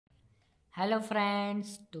Hello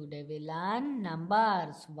friends, today we learn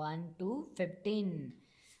numbers 1 to 15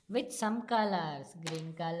 with some colors: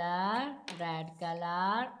 green color, red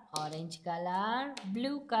color, orange color,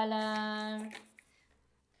 blue color.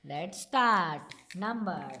 Let's start.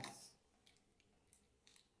 Numbers.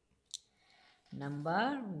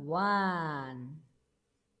 Number 1.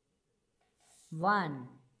 1.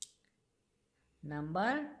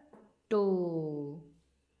 Number 2.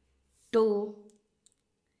 2.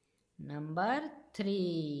 Number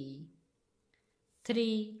 3.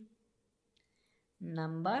 3.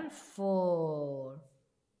 Number 4.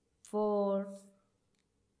 4.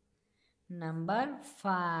 Number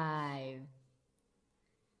 5.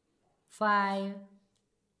 5.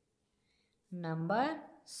 Number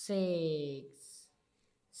 6.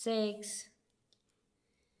 6.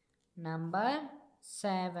 Number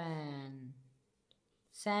 7.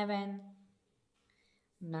 7.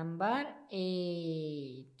 Number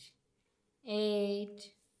 8.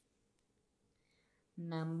 8.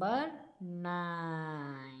 Number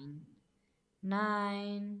 9.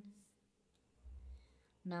 9.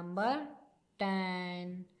 Number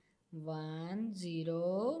 10. 1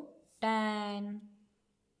 0 10.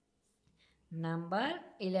 Number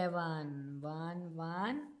 11. 1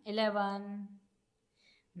 1 11.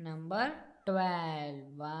 Number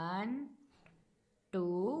 12. 1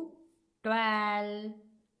 2 12.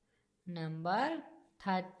 Number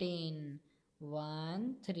 13.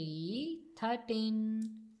 1 3 13.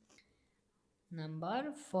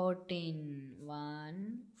 Number 14.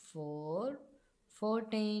 1 4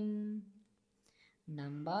 14.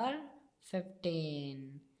 Number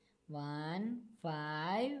 15. 1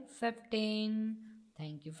 5 15.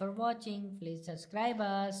 Thank you for watching. Please subscribe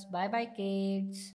us. Bye bye kids.